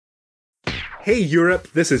Hey Europe,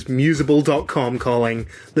 this is Musical.com calling,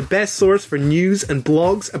 the best source for news and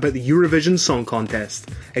blogs about the Eurovision Song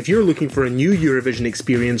Contest. If you're looking for a new Eurovision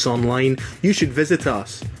experience online, you should visit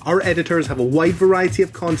us. Our editors have a wide variety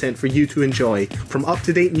of content for you to enjoy, from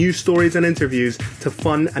up-to-date news stories and interviews to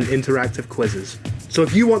fun and interactive quizzes. So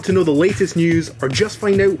if you want to know the latest news or just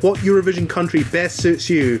find out what Eurovision country best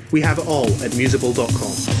suits you, we have it all at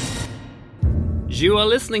Musical.com. You are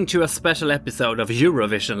listening to a special episode of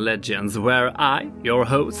Eurovision Legends where I, your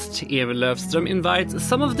host, Emil Löfström, invites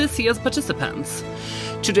some of this year's participants.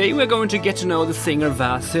 Today we're going to get to know the singer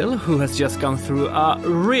Vasil, who has just gone through a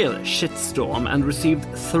real shitstorm and received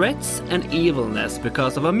threats and evilness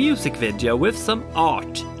because of a music video with some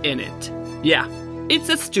art in it. Yeah, it's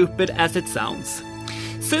as stupid as it sounds.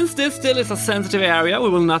 Since this still is a sensitive area, we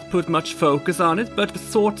will not put much focus on it, but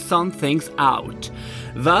sort some things out.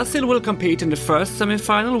 Vasil will compete in the first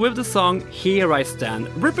semi-final with the song Here I Stand,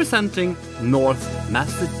 representing North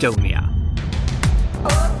Macedonia.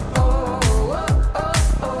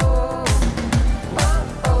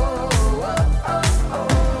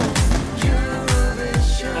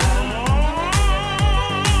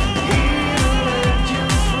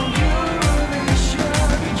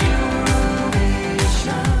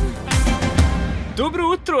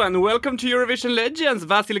 Dobro utro and welcome to Eurovision Legends,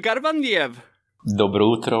 Vasil Garbaniev.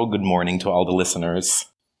 Dobro utro, good morning to all the listeners.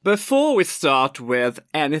 Before we start with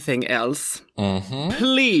anything else,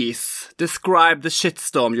 please describe the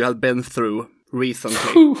shitstorm you have been through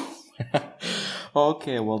recently.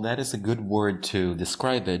 Okay, well, that is a good word to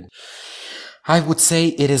describe it. I would say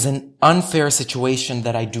it is an unfair situation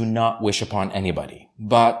that I do not wish upon anybody.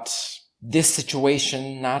 But this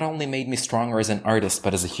situation not only made me stronger as an artist,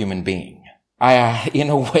 but as a human being. In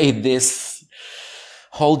a way, this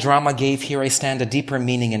whole drama gave Here I Stand a deeper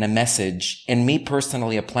meaning and a message, and me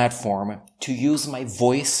personally a platform to use my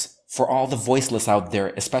voice for all the voiceless out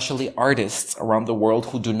there, especially artists around the world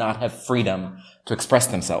who do not have freedom to express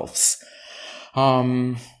themselves.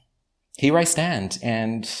 Here I stand,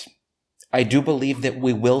 and I do believe that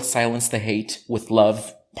we will silence the hate with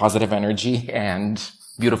love, positive energy, and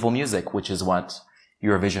beautiful music, which is what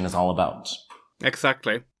Eurovision is all about.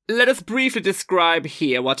 Exactly. Let us briefly describe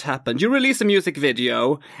here what happened. You release a music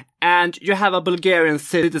video, and you have a Bulgarian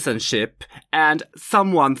citizenship, and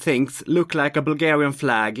someone thinks look like a Bulgarian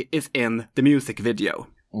flag is in the music video.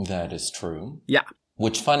 That is true. Yeah.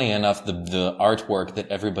 Which, funny enough, the artwork that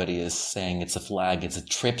everybody is saying it's a flag, it's a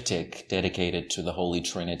triptych dedicated to the Holy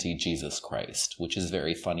Trinity, Jesus Christ, which is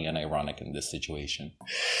very funny and ironic in this situation.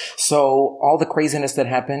 So, all the craziness that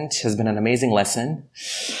happened has been an amazing lesson.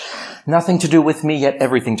 Nothing to do with me, yet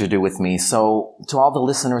everything to do with me. So, to all the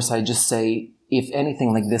listeners, I just say, if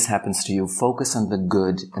anything like this happens to you, focus on the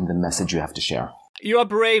good and the message you have to share. You are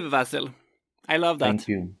brave, Vasil. I love that. Thank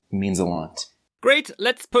you. It means a lot. Great,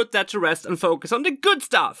 let's put that to rest and focus on the good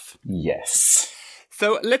stuff. Yes.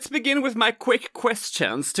 So, let's begin with my quick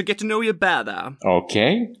questions to get to know you better.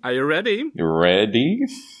 Okay. Are you ready? Ready?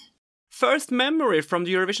 First memory from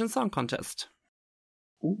the Eurovision Song Contest.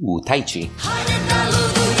 Ooh, Tai Chi.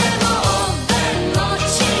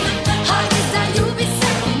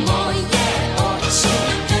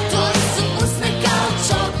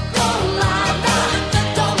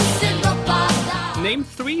 Name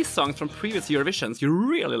 3 songs from previous Eurovisions you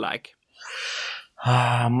really like.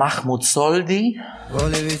 Mahmoud Soldi.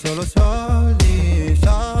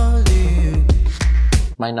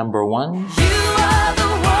 My number one. You are the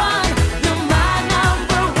one, you're my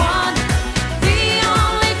number one, the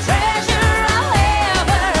only treasure I'll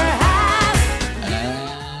ever have.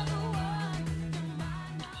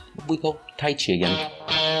 And we go Tai Chi again.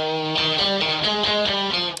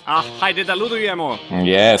 Haide da Ludogemo.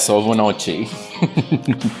 Yes, Ovonochi.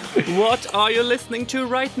 What are you listening to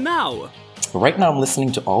right now? Right now I'm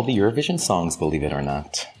listening to all the Eurovision songs, believe it or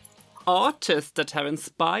not. Artists that have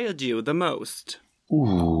inspired you the most.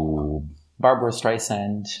 Ooh, Barbara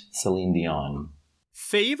Streisand, Celine Dion.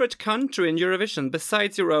 Favorite country in Eurovision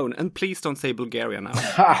besides your own? And please don't say Bulgaria now.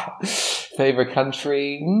 Ha! Favorite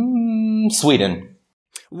country? Sweden.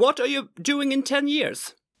 What are you doing in 10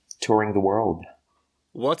 years? Touring the world.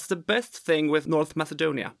 What's the best thing with North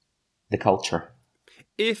Macedonia? The culture.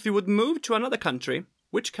 If you would move to another country,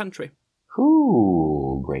 which country?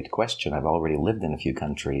 Ooh, great question. I've already lived in a few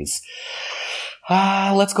countries.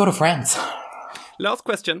 Let's go to France. Last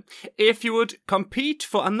question. If you would compete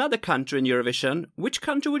for another country in Eurovision, which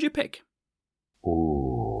country would you pick?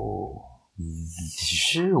 Ooh,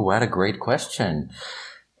 what a great question.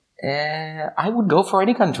 I would go for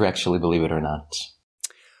any country, actually, believe it or not.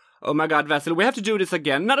 Oh my god, Vasil, we have to do this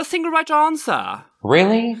again. Not a single right answer.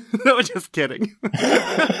 Really? No, just kidding.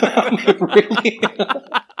 Really?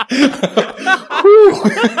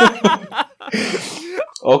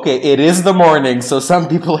 Okay, it is the morning, so some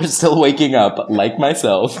people are still waking up, like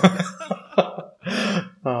myself.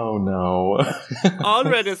 Oh no.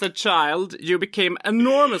 Already as a child, you became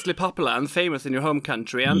enormously popular and famous in your home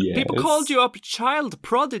country, and people Yes. called you a child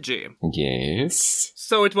prodigy. Yes.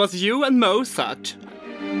 So it was you and Mozart.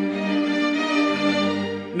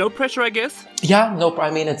 No pressure, I guess? Yeah, nope.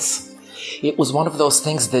 I mean, it was one of those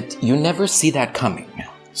things that you never see that coming.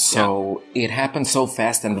 So it happened so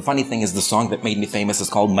fast. And the funny thing is the song that made me famous is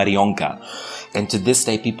called Marionka. And to this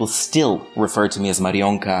day, people still refer to me as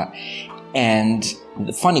Marionka. And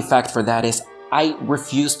the funny fact for that is I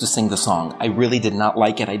refused to sing the song. I really did not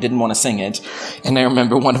like it. I didn't want to sing it. And I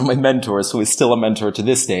remember one of my mentors, who is still a mentor to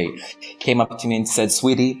this day, came up to me and said,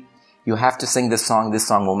 "Sweetie, you have to sing this song. This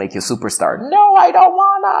song will make you a superstar." "No, I don't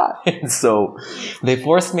wanna." And so they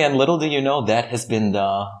forced me, and little do you know, that has been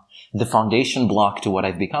the foundation block to what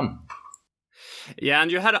I've become. Yeah,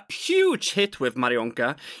 and you had a huge hit with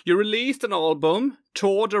Marionka. You released an album,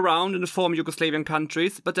 toured around in the former Yugoslavian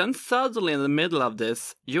countries, but then suddenly in the middle of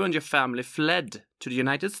this, you and your family fled to the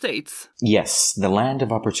United States. Yes, the land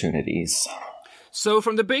of opportunities. So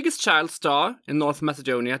from the biggest child star in North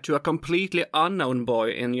Macedonia to a completely unknown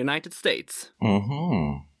boy in the United States.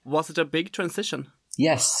 Mm-hmm. Was it a big transition?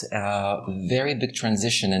 Yes, very big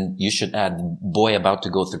transition, and you should add boy about to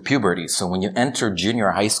go through puberty. So when you enter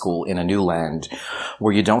junior high school in a new land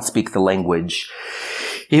where you don't speak the language,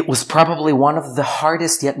 it was probably one of the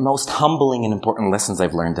hardest yet most humbling and important lessons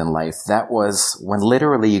I've learned in life. That was when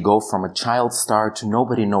literally you go from a child star to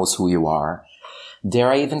nobody knows who you are.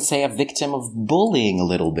 Dare I even say a victim of bullying a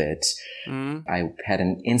little bit. I had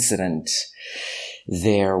an incident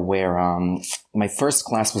there where my first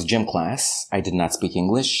class was gym class. I did not speak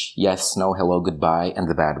English. Yes, no, hello, goodbye, and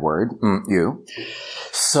the bad word. You.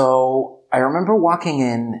 So I remember walking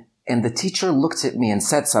in, and the teacher looked at me and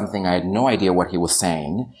said something. I had no idea what he was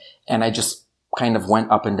saying, and I just kind of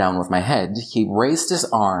went up and down with my head. He raised his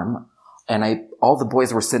arm, and all the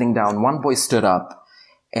boys were sitting down. One boy stood up,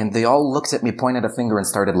 and they all looked at me, pointed a finger, and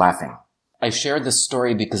started laughing. I shared this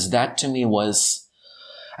story because that to me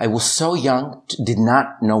I was so young, did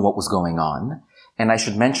not know what was going on. And I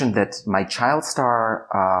should mention that my child star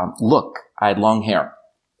look, I had long hair.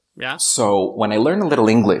 Yeah. So when I learned a little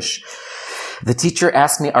English, the teacher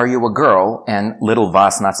asked me, "Are you a girl?" And little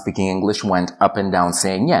Vas, not speaking English, went up and down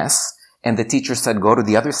saying yes. And the teacher said, "Go to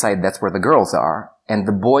the other side, that's where the girls are." And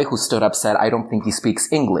the boy who stood up said, "I don't think he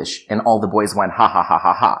speaks English." And all the boys went, "Ha ha ha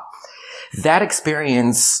ha ha." That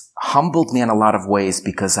experience humbled me in a lot of ways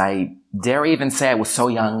because I dare even say I was so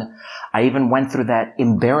young. I even went through that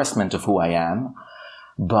embarrassment of who I am,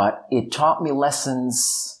 but it taught me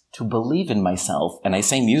lessons to believe in myself. And I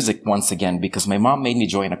say music once again because my mom made me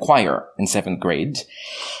join a choir in 7th grade.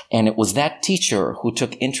 And it was that teacher who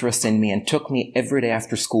took interest in me and took me every day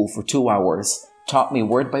after school for 2 hours, taught me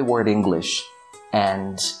word by word English,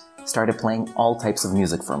 and started playing all types of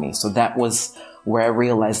music for me. So that was where I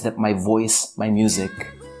realized that my voice, my music,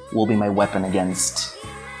 will be my weapon against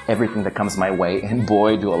everything that comes my way. And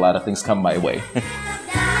boy, do a lot of things come my way.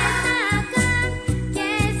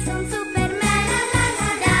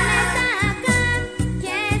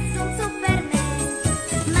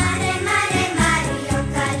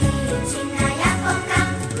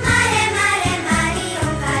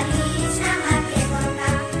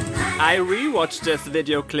 I rewatched this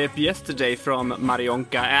video clip yesterday from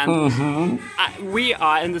Marionka, and we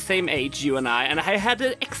are in the same age, you and I had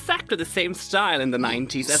exactly the same style in the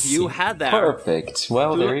 90s as you had there. Perfect.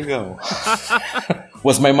 Well, there you go.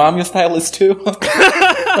 Was my mom your stylist too?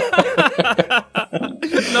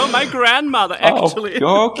 No, my grandmother, actually.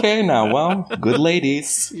 Oh, okay now. Well, good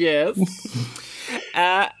ladies. Yes.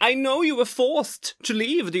 I know you were forced to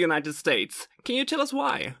leave the United States. Can you tell us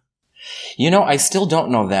why? You know, I still don't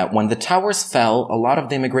know that. When the towers fell, a lot of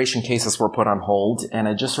the immigration cases were put on hold, and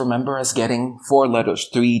I just remember us getting 4 letters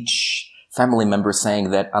to each family member saying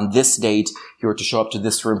that on this date, you were to show up to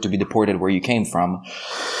this room to be deported where you came from.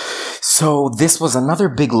 So this was another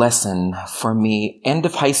big lesson for me. End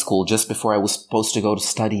of high school, just before I was supposed to go to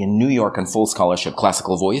study in New York on full scholarship,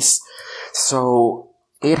 classical voice. So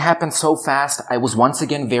it happened so fast. I was once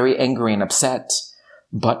again very angry and upset.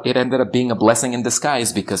 But it ended up being a blessing in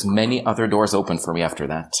disguise because many other doors opened for me after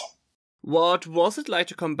that. What was it like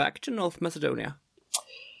to come back to North Macedonia?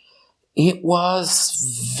 It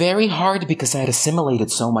was very hard because I had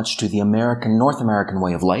assimilated so much to the North American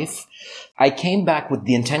way of life. I came back with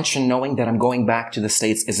the intention knowing that I'm going back to the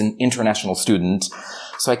States as an international student.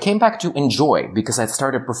 So I came back to enjoy because I'd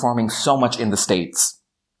started performing so much in the States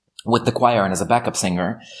with the choir and as a backup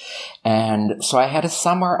singer. And so I had a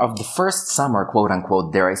summer of the first summer, quote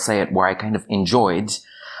unquote, dare I say it, where I kind of enjoyed,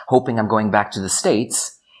 hoping I'm going back to the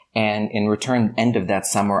States. And in return, end of that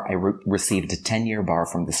summer, I received a 10-year bar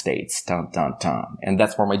from the States. Dun, dun, dun. And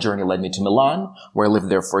that's where my journey led me to Milan, where I lived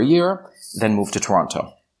there for a year, then moved to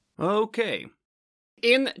Toronto. Okay.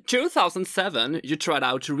 In 2007, you tried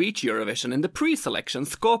out to reach Eurovision in the pre-selection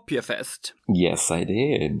Skopje Fest. Yes, I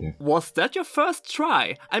did. Was that your first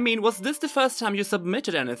try? I mean, was this the first time you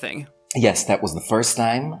submitted anything? Yes, that was the first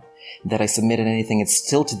time that I submitted anything. It's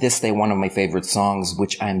still to this day one of my favorite songs,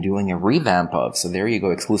 which I'm doing a revamp of. So there you go,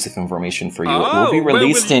 exclusive information for you. It will be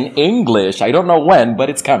released in English. I don't know when, but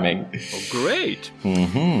it's coming. Oh, great.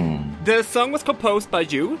 Mm-hmm. The song was composed by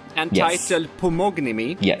you and Yes. titled Pomogni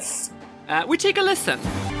mi. Yes. We take a listen.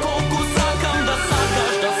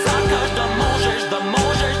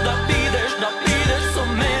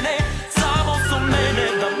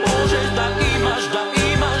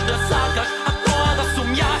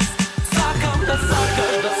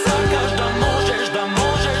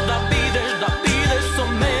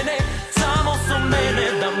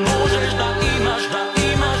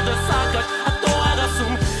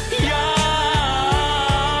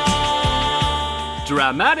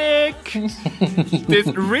 Dramatic! This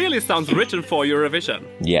really sounds written for Eurovision.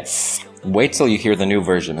 Yes. Wait till you hear the new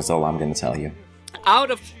version is all I'm going to tell you. Out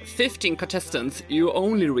of 15 contestants, you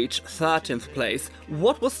only reached 13th place.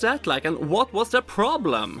 What was that like and what was the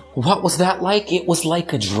problem? What was that like? It was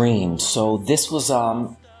like a dream. So this was,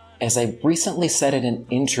 as I recently said in an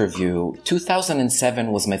interview,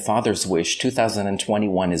 2007 was my father's wish,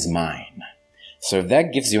 2021 is mine. So if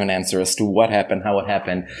that gives you an answer as to what happened, how it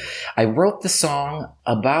happened, I wrote the song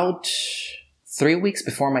about 3 weeks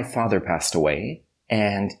before my father passed away.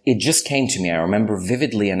 And it just came to me. I remember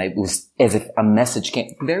vividly, and it was as if a message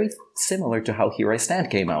came, very similar to how Here I Stand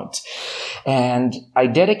came out. And I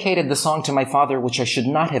dedicated the song to my father, which I should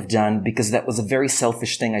not have done because that was a very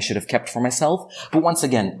selfish thing I should have kept for myself. But once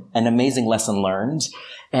again, an amazing lesson learned.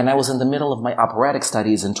 And I was in the middle of my operatic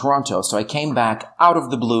studies in Toronto. So I came back out of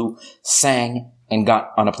the blue, sang, and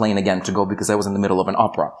got on a plane again to go because I was in the middle of an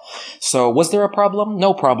opera. So was there a problem?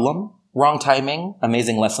 No problem. Wrong timing,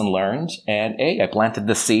 amazing lesson learned, and hey, I planted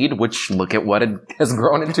the seed, which look at what it has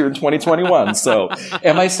grown into in 2021. So,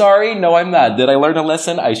 am I sorry? No, I'm not. Did I learn a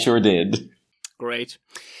lesson? I sure did. Great.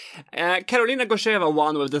 Karolina Gorsheva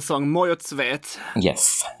won with the song Moje Cvet.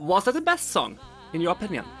 Yes. Was that the best song, in your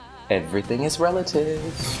opinion? Everything is relative.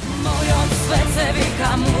 Moją svece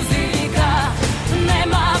vika muzika,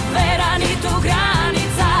 nema vera ni tu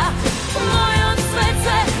granica. Moją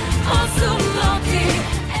svece osobnoti.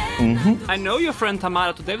 I know your friend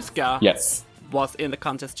Tamara Todevska Yes. was in the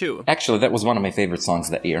contest too. Actually, that was one of my favorite songs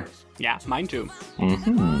that year. Yeah, mine too.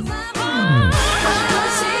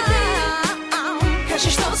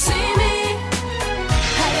 Kažeš to si mi,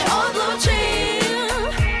 hajde odlučim,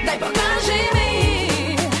 daj pokaži mi.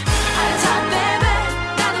 A za tebe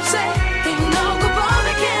dadu sve i mnogo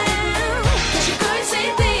povekem. Kaži koji si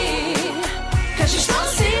ti, kažeš to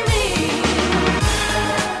si mi.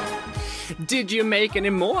 Did you make any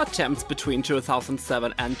more attempts between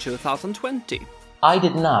 2007 and 2020? I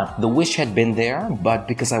did not. The wish had been there, but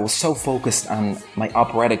because I was so focused on my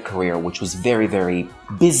operatic career, which was very, very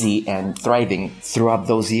busy and thriving throughout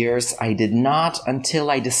those years, I did not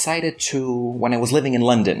until I decided to, when I was living in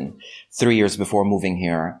London 3 years before moving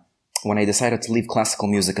here, when I decided to leave classical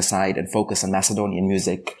music aside and focus on Macedonian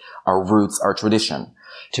music, our roots, our tradition,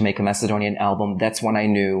 to make a Macedonian album, that's when I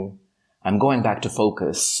knew I'm going back to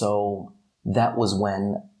focus. So that was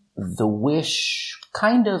when the wish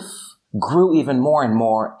kind of grew even more and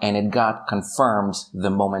more, and it got confirmed the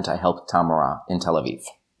moment I helped Tamara in Tel Aviv.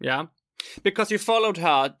 Yeah. Because you followed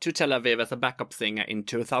her to Tel Aviv as a backup singer in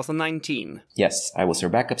 2019. Yes, I was her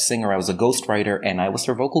backup singer, I was a ghostwriter, and I was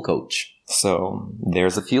her vocal coach. So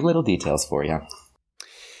there's a few little details for you.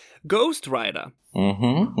 Ghostwriter.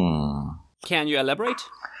 Mm-hmm. Can you elaborate?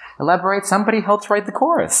 Elaborate, somebody helped write the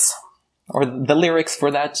chorus. Or the lyrics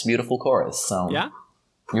for that beautiful chorus. So Yeah?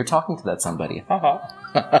 you're talking to that somebody.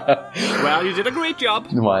 Well, you did a great job.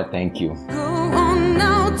 Why, thank you. Go on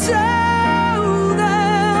now, tell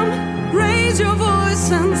them. Raise your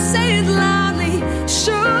voice and say it loudly.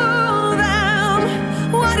 Show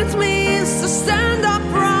them what it means to stand up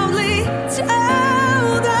proudly.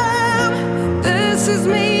 Tell them this is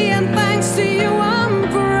me, and thanks to you, I'm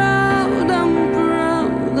proud, I'm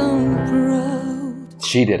proud, I'm proud.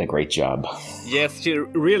 she did a great job. Yes, she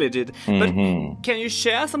really did. But can you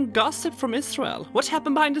share some gossip from Israel? What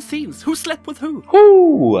happened behind the scenes? Who slept with who?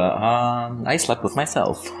 Ooh, I slept with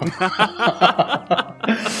myself.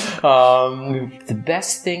 The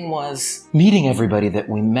best thing was meeting everybody that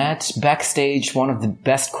we met backstage. One of the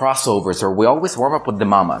best crossovers, or we always warm up with the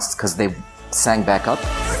mamas because they sang back up.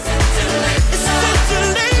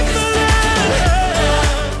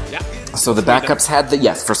 So the backups had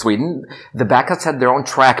for Sweden, the backups had their own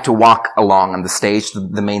track to walk along on the stage.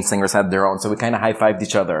 The main singers had their own, so we kind of high-fived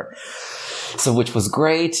each other. So which was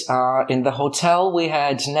great. In the hotel, we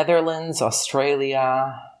had Netherlands, Australia.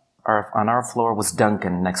 On our floor was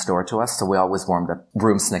Duncan next door to us, so we always warmed up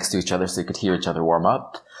rooms next to each other so you could hear each other warm up.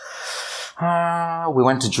 We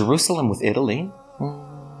went to Jerusalem with Italy.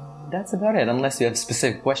 That's about it, unless you have a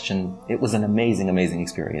specific question. It was an amazing, amazing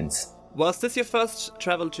experience. Was this your first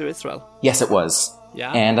travel to Israel? Yes, it was.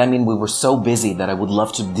 Yeah. And I mean, we were so busy that I would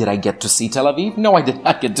love to... Did I get to see Tel Aviv? No, I did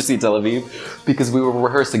not get to see Tel Aviv because we were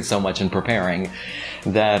rehearsing so much and preparing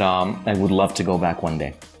that I would love to go back one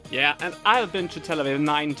day. Yeah, and I've been to Tel Aviv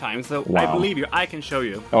 9 times, so Wow. I believe you. I can show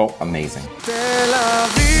you. Oh, amazing. תל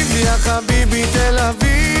אביב, יא חביבי, תל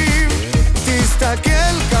אביב,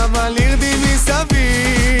 תסתכל כמה לירדים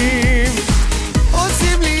מסביב.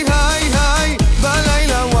 עושים לי היי היי,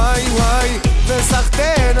 בלילה וואי וואי,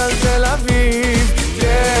 וסחטן על תל אביב,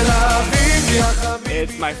 תל אביב, יא חביבי.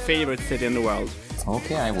 It's my favorite city in the world.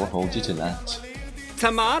 Okay, I will hold you to that.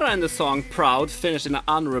 Tamara and the song Proud finished in an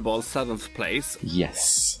honorable 7th place.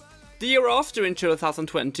 Yes. The year after, in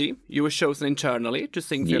 2020, you were chosen internally to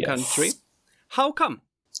sing for your country. How come?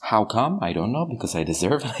 How come? I don't know, because I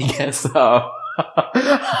deserve it, I guess. No,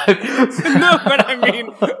 but I mean,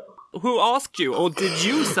 who asked you, or did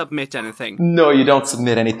you submit anything? No, you don't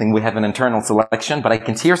submit anything. We have an internal selection, but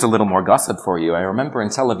here's a little more gossip for you. I remember in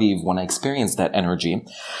Tel Aviv when I experienced that energy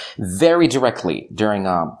very directly during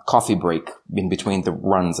a coffee break in between the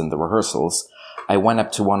runs and the rehearsals. I went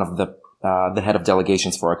up to one of the head of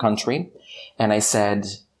delegations for our country, and I said,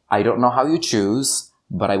 I don't know how you choose,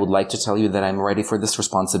 but I would like to tell you that I'm ready for this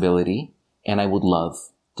responsibility, and I would love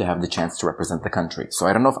to have the chance to represent the country. So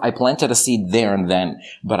I don't know if I planted a seed there and then,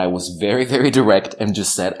 but I was very, very direct and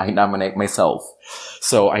just said, I nominate myself.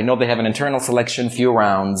 So I know they have an internal selection, few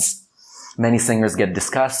rounds, many singers get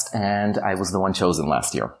discussed, and I was the one chosen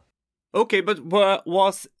last year. Okay, but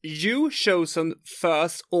was you chosen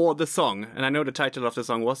first or the song? And I know the title of the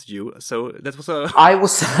song was You, so that was a... I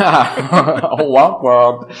was...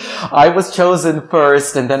 I was chosen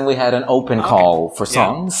first, and then we had an open call for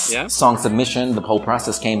songs. Yeah. Song submission, the whole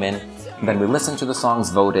process came in. Then we listened to the songs,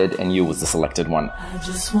 voted, and You was the selected one. I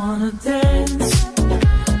just wanna dance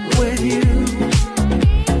with you.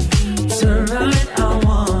 Tonight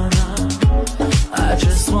I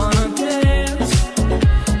just wanna dance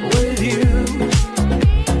with you.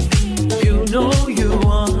 You know you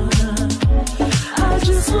wanna. I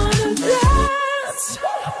just wanna dance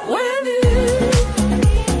with you.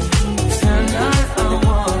 Tonight I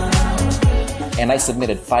wanna. And I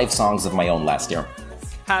submitted 5 songs of my own last year.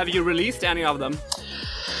 Have you released any of them?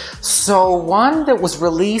 So one that was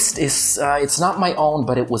released is, it's not my own,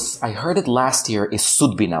 but I heard it last year, is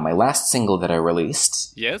Sudbina, my last single that I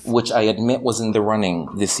released. Yes. Which I admit was in the running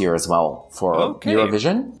this year as well for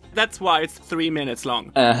Eurovision. That's why it's 3 minutes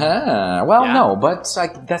long. Well, Yeah. no, but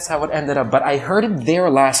that's how it ended up. But I heard it there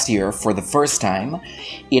last year for the first time.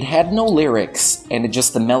 It had no lyrics, and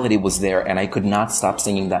the melody was there, and I could not stop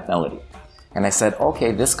singing that melody. And I said,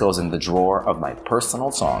 okay, this goes in the drawer of my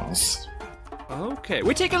personal songs. Okay,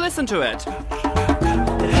 we take a listen to it.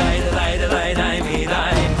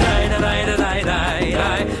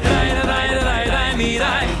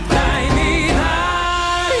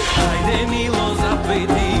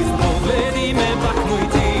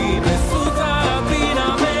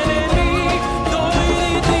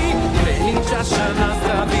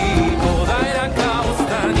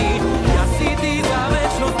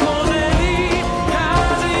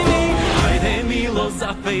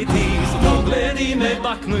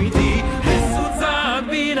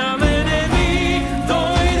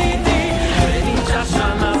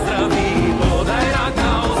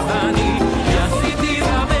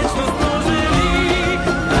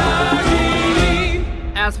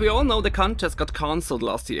 As we all know, the contest got cancelled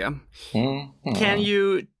last year. Can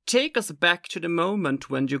you take us back to the moment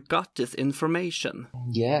when you got this information?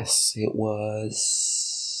 Yes, it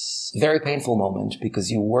was a very painful moment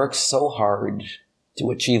because you work so hard to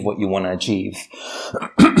achieve what you want to achieve.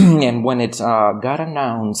 And when it got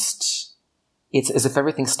announced, it's as if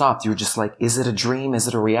everything stopped. You're just like, is it a dream? Is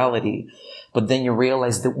it a reality? But then you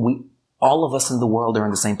realize that we all of us in the world are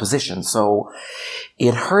in the same position. So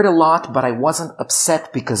it hurt a lot, but I wasn't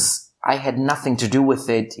upset because I had nothing to do with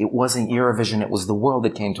it. It wasn't Eurovision. It was the world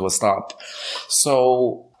that came to a stop.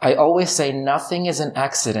 So I always say nothing is an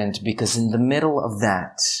accident, because in the middle of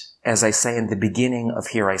that, as I say in the beginning of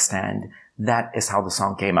Here I Stand, that is how the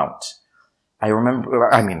song came out. I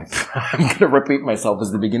remember, I'm going to repeat myself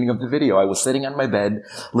as the beginning of the video. I was sitting on my bed,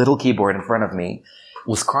 little keyboard in front of me,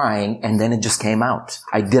 was crying, and then it just came out.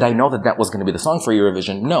 Did I know that was going to be the song for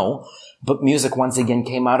Eurovision? No. But music once again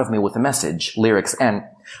came out of me with a message, lyrics, and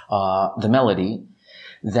the melody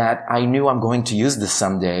that I knew I'm going to use this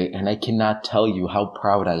someday, and I cannot tell you how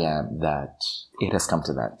proud I am that it has come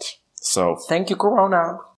to that. So thank you,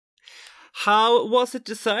 Corona. How was it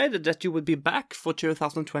decided that you would be back for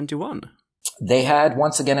 2021? They had,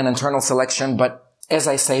 once again, an internal selection, but as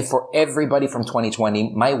I say, for everybody from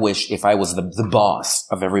 2020, my wish, if I was the boss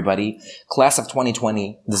of everybody, class of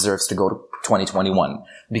 2020 deserves to go to 2021,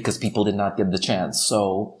 because people did not get the chance.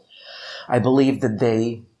 So I believe that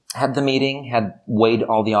they had the meeting, had weighed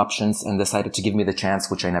all the options, and decided to give me the chance,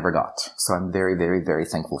 which I never got. So I'm very, very, very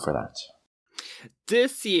thankful for that.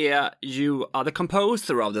 This year, you are the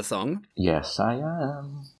composer of the song. Yes, I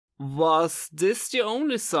am. Was this the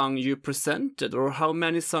only song you presented, or how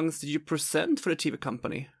many songs did you present for the TV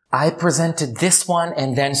company? I presented this one,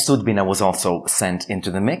 and then Sudbina was also sent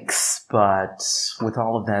into the mix. But with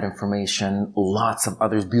all of that information, lots of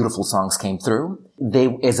other beautiful songs came through.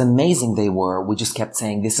 As amazing they were, we just kept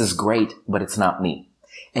saying, this is great, but it's not me.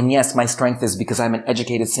 And yes, my strength is because I'm an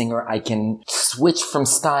educated singer, I can switch from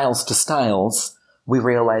styles to styles. We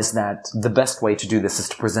realized that the best way to do this is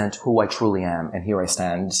to present who I truly am, and Here I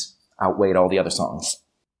Stand outweighed all the other songs.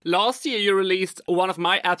 Last year you released one of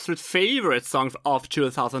my absolute favorite songs of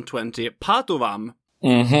 2020, Patovam.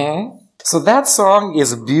 So that song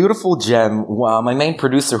is a beautiful gem. My main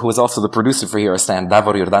producer, who is also the producer for Here I Stand,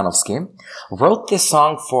 Davor Jordanovsky, wrote this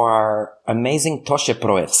song for our amazing Toshe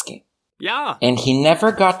Proevsky. Yeah. And he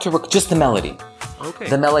never got to just the melody. Okay.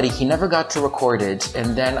 The melody, he never got to record it.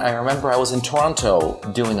 And then I remember I was in Toronto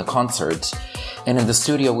doing a concert, and in the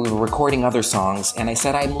studio we were recording other songs, and I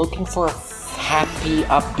said, I'm looking for a happy,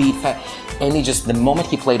 upbeat, and the moment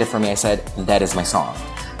he played it for me, I said, that is my song.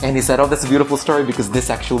 And he said, oh, that's a beautiful story, because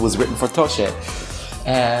this actually was written for Toshe.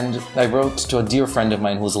 And I wrote to a dear friend of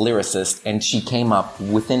mine who's a lyricist, and she came up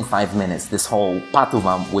within 5 minutes, this whole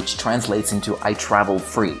Patovam, which translates into I travel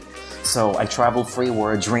free. So I travel free,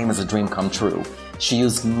 where a dream is a dream come true. She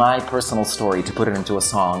used my personal story to put it into a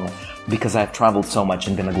song, because I've traveled so much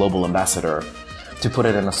and been a global ambassador, to put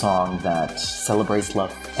it in a song that celebrates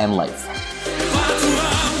love and life.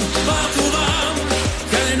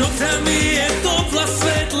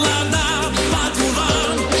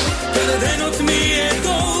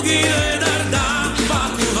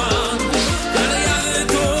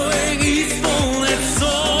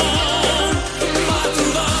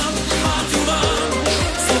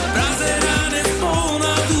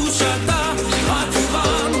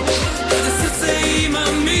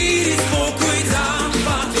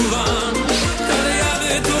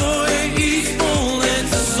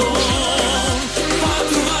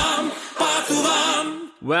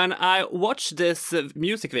 When I watch this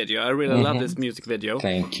music video, I really love this music video.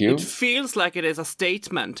 Thank you. It feels like it is a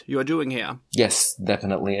statement you are doing here. Yes,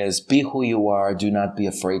 definitely is. Be who you are. Do not be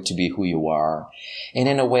afraid to be who you are. And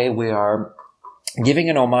in a way, we are giving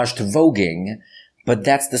an homage to voguing, but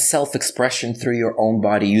that's the self-expression through your own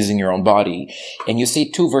body, using your own body. And you see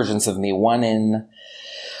two versions of me, one in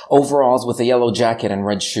overalls with a yellow jacket and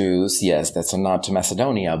red shoes. Yes, that's a nod to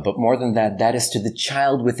Macedonia. But more than that, that is to the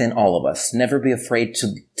child within all of us. Never be afraid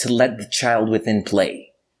to let the child within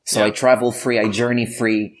play. So yeah. I travel free. I journey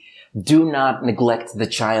free. Do not neglect the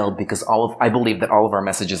child, because I believe that all of our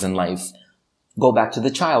messages in life go back to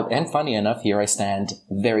the child. And funny enough, Here I Stand,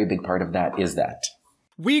 very big part of that is that.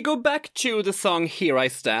 We go back to the song Here I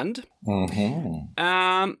Stand.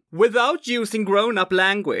 Without using grown-up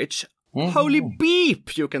language, holy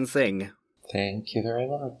beep, you can sing. Thank you very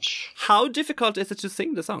much. How difficult is it to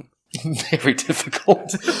sing the song? Very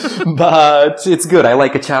difficult. But it's good. I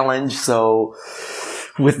like a challenge. So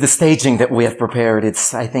with the staging that we have prepared,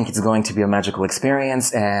 I think it's going to be a magical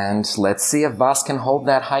experience. And let's see if Vas can hold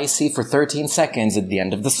that high C for 13 seconds at the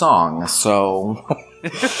end of the song. So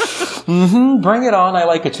bring it on. I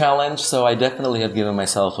like a challenge. So I definitely have given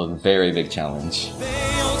myself a very big challenge.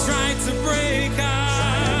 They all tried to break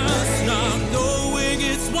us, not knowing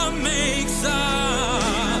it's what makes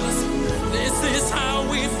us. This is how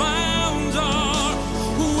we found our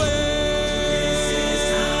way.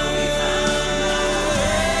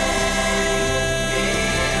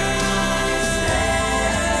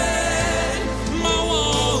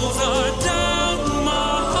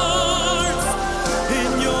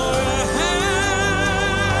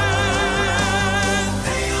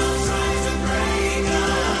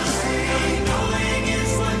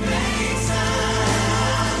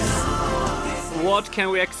 What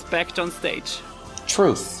can we expect on stage?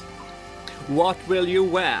 Truth. What will you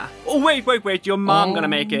wear? Oh, wait, your mom gonna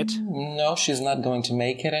make it. No, she's not going to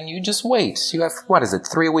make it, and you just wait. You have,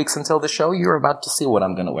 3 weeks until the show? You're about to see what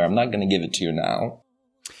I'm gonna wear. I'm not gonna give it to you now.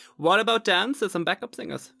 What about dancers and backup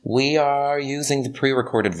singers? We are using the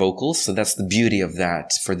pre-recorded vocals, so that's the beauty of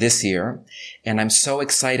that for this year. And I'm so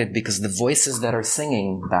excited because the voices that are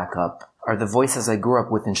singing backup are the voices I grew up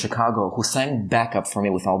with in Chicago, who sang backup for me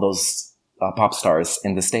with all those pop stars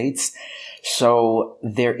in the States. So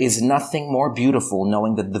there is nothing more beautiful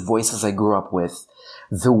knowing that the voices I grew up with,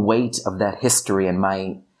 the weight of that history and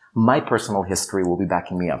my personal history will be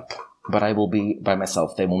backing me up. But I will be by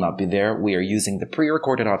myself. They will not be there. We are using the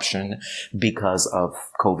pre-recorded option because of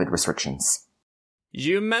COVID restrictions.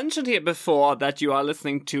 You mentioned here before that you are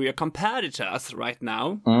listening to your competitors right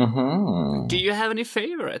now. Mm-hmm. Do you have any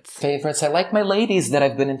favorites? Favorites? I like my ladies that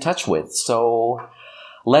I've been in touch with. So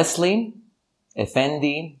Leslie,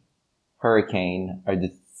 Effendi, Hurricane are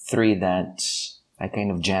the 3 that I kind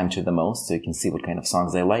of jam to the most, so you can see what kind of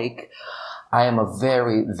songs I like. I am a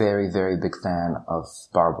very, very, very big fan of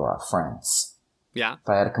Barbara France. Yeah. If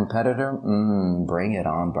I had a competitor, bring it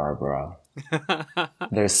on, Barbara.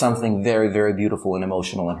 There's something very, very beautiful and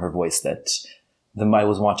emotional in her voice that I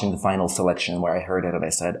was watching the final selection where I heard it and I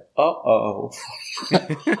said, uh-oh.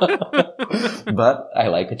 But I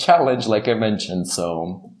like a challenge, like I mentioned,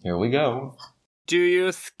 so here we go. Do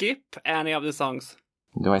you skip any of the songs?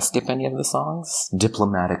 Do I skip any of the songs?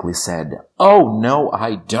 Diplomatically said, oh, no,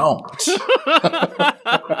 I don't.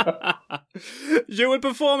 You will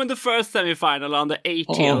perform in the first semi-final on the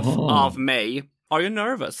 18th of May. Are you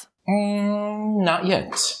nervous? Not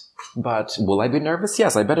yet. But will I be nervous?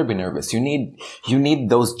 Yes, I better be nervous. You need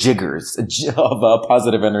those jiggers of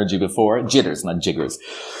positive energy before. Jitters, not jiggers.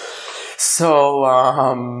 So,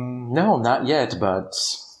 no, not yet, but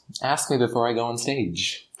ask me before I go on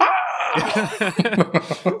stage.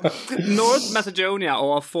 North Macedonia,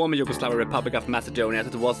 or former Yugoslav Republic of Macedonia as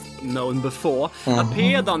it was known before,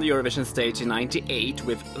 appeared on the Eurovision stage in 1998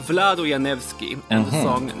 with Vlado Janevski and the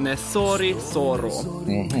song Nesori Soro.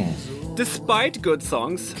 Despite good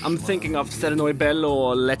songs, I'm thinking of Cernoi Bello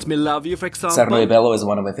or Let Me Love You, for example. Cernoi Bello is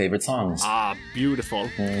one of my favorite songs. Ah, beautiful.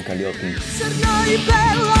 Calliope. Cernoi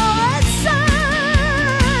bello e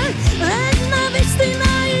sai, jedna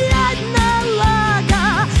vistina i jedna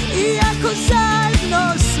laga, iako zajedno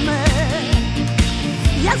sme.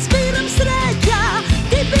 Ja zbiram sreća,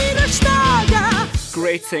 ti biraš taga.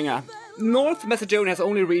 Great singer. North Macedonia has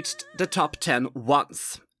only reached the top 10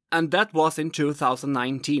 once, and that was in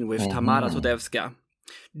 2019 with Tamara Sudevska.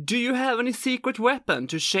 Do you have any secret weapon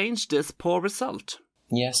to change this poor result?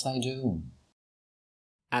 Yes, I do.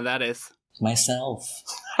 And that is? Myself.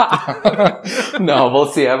 No, we'll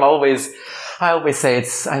see. I always say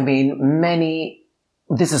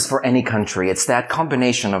this is for any country. It's that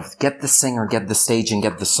combination of get the singer, get the stage, and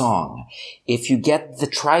get the song. If you get the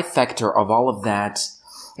trifecta of all of that,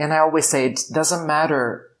 and I always say it doesn't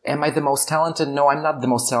matter, am I the most talented? No, I'm not the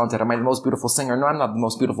most talented. Am I the most beautiful singer? No, I'm not the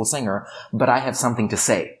most beautiful singer, but I have something to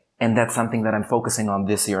say. And that's something that I'm focusing on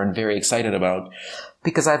this year and very excited about,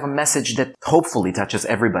 because I have a message that hopefully touches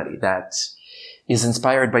everybody, that is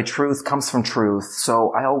inspired by truth, comes from truth.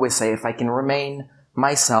 So I always say if I can remain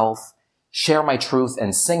myself, share my truth,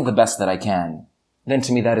 and sing the best that I can, then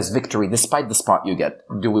to me that is victory, despite the spot you get.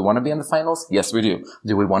 Do we want to be in the finals? Yes, we do.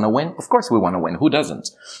 Do we want to win? Of course we want to win. Who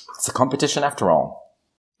doesn't? It's a competition after all.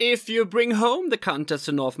 If you bring home the contest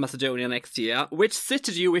to North Macedonia next year, which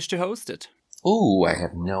city do you wish to host it? Ooh, I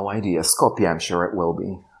have no idea. Skopje, I'm sure it will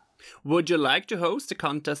be. Would you like to host the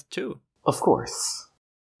contest too? Of course.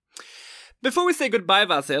 Before we say goodbye,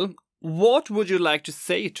 Vasil, what would you like to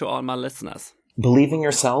say to all my listeners? Believe in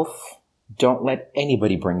yourself. Don't let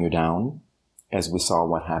anybody bring you down, as we saw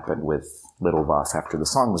what happened with Little Voss after the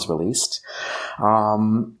song was released.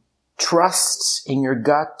 Trust in your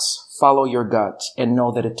gut, follow your gut, and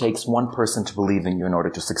know that it takes one person to believe in you in order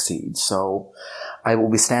to succeed. So I will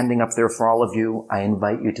be standing up there for all of you. I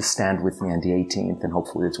invite you to stand with me on the 18th and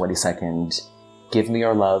hopefully the 22nd. Give me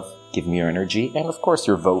your love, give me your energy, and of course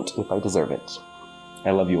your vote if I deserve it. I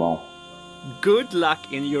love you all. Good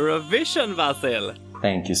luck in Eurovision, Vasil.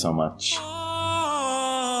 Thank you so much.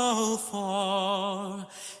 All for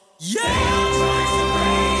yeah.